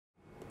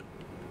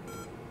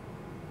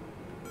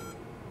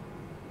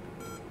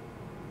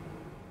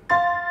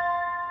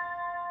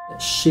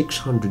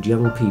600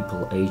 young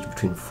people aged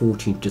between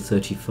 14 to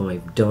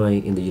 35 die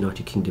in the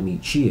United Kingdom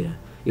each year.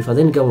 If I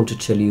then go on to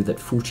tell you that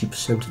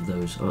 40% of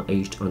those are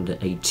aged under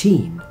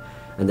 18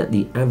 and that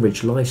the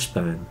average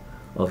lifespan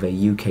of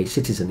a UK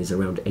citizen is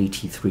around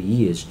 83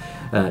 years,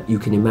 you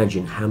can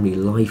imagine how many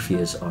life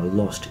years are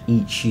lost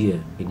each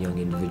year in young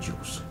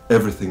individuals.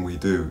 Everything we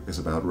do is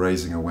about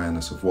raising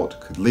awareness of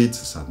what could lead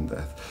to sudden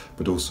death,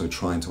 but also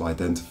trying to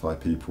identify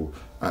people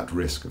at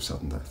risk of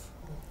sudden death.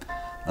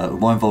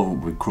 My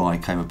involvement with CRY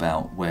came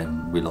about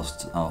when we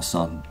lost our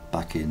son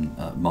back in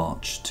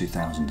March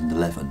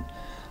 2011.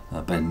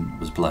 Ben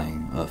was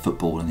playing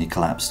football and he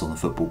collapsed on the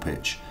football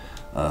pitch,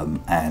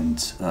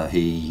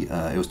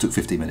 it took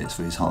 50 minutes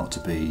for his heart to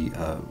be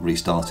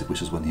restarted, which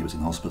was when he was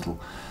in hospital.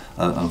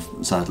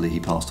 And sadly he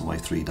passed away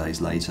 3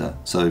 days later,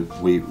 so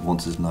we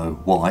wanted to know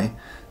why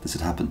this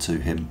had happened to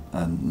him,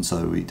 and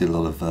so we did a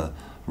lot of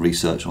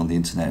research on the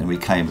internet and we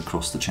came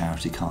across the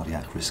charity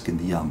Cardiac Risk in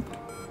the Young.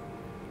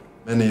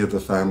 Many of the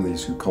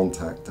families who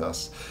contact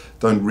us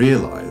don't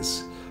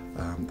realise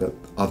that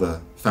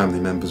other family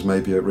members may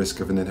be at risk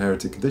of an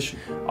inherited condition.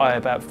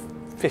 About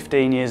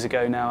 15 years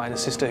ago now, I had a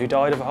sister who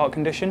died of a heart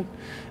condition.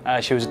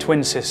 She was a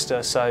twin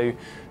sister, so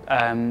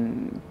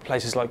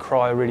places like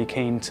CRY are really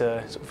keen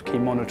to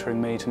keep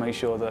monitoring me to make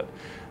sure that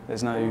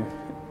there's no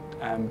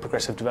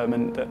progressive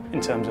development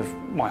in terms of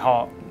my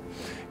heart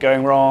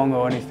going wrong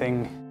or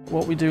anything.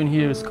 What we do in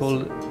here is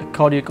called a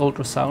cardiac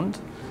ultrasound.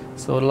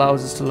 So it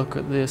allows us to look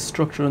at the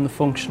structure and the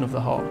function of the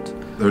heart.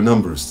 There are a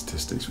number of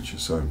statistics which are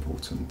so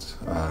important,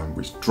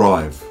 which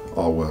drive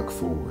our work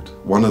forward.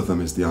 One of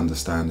them is the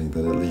understanding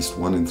that at least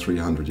 1 in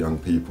 300 young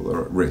people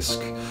are at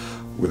risk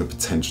with a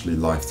potentially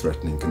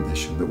life-threatening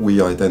condition that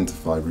we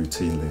identify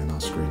routinely in our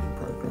screening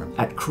programme.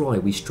 At CRY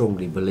we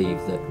strongly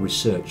believe that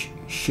research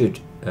should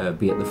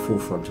be at the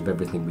forefront of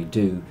everything we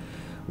do.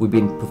 We've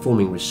been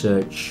performing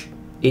research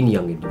in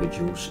young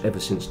individuals ever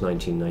since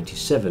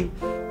 1997.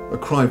 A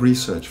CRY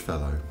Research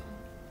Fellow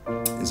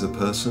is a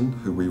person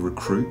who we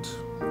recruit,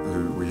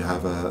 who we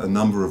have a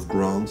number of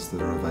grants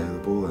that are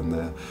available, and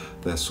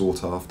they're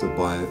sought after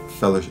by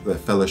their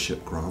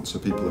fellowship grants, so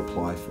people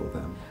apply for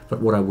them.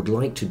 But what I would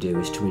like to do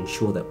is to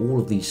ensure that all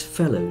of these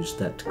fellows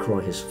that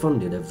CRY has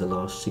funded over the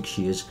last 6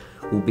 years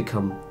will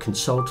become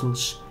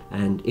consultants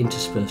and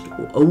interspersed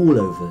all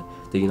over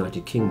the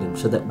United Kingdom,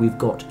 so that we've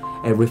got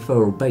a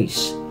referral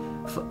base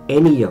for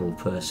any young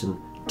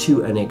person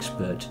to an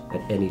expert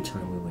at any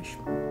time we wish.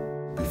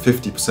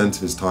 50%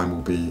 of his time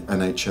will be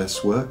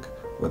NHS work,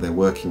 where they're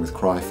working with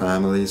CRY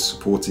families,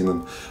 supporting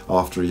them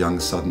after a young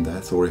sudden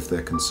death or if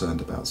they're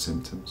concerned about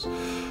symptoms.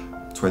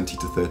 20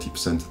 to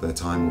 30% of their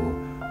time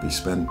will be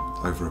spent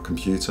over a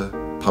computer,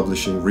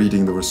 publishing,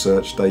 reading the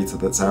research data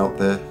that's out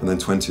there, and then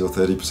 20 or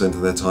 30%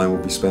 of their time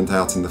will be spent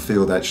out in the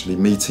field actually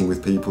meeting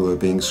with people who are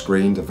being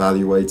screened,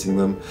 evaluating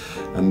them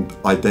and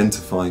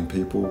identifying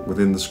people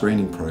within the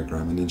screening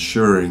programme and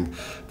ensuring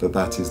that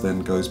that is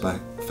then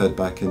fed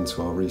back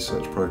into our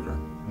research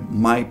programme.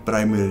 My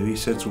primary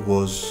research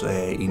was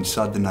in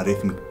sudden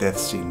arrhythmic death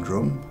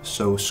syndrome,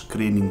 so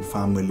screening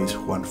families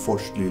who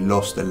unfortunately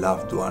lost a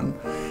loved one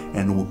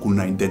and we couldn't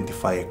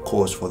identify a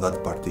cause for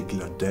that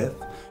particular death.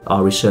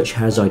 Our research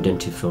has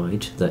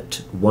identified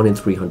that 1 in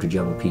 300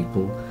 young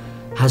people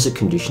has a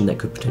condition that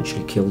could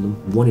potentially kill them.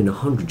 1 in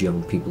 100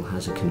 young people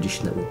has a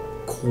condition that will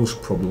cause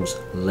problems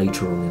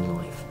later on in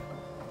life.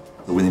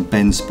 Within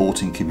Ben's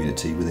sporting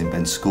community, within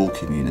Ben's school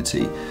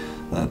community,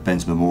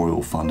 Ben's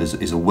Memorial Fund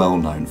is a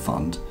well-known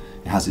fund.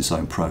 It has its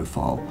own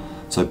profile.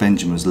 So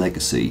Benjamin's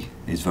legacy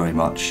is very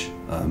much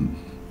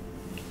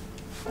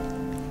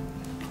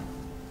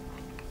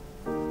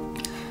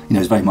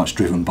is very much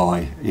driven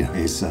by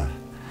his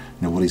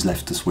what he's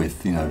left us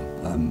with,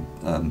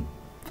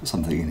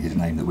 something in his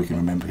name that we can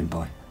remember him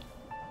by.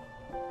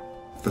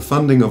 The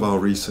funding of our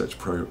research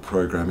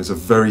programme is a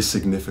very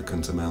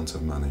significant amount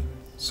of money.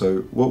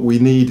 So what we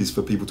need is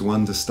for people to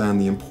understand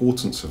the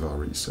importance of our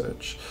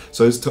research.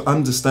 So it's to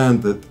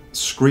understand that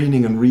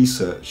screening and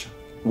research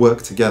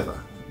work together.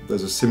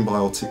 There's a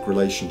symbiotic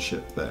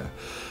relationship there.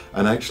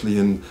 And actually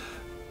in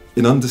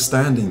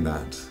understanding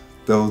that,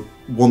 they'll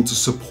want to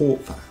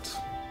support that.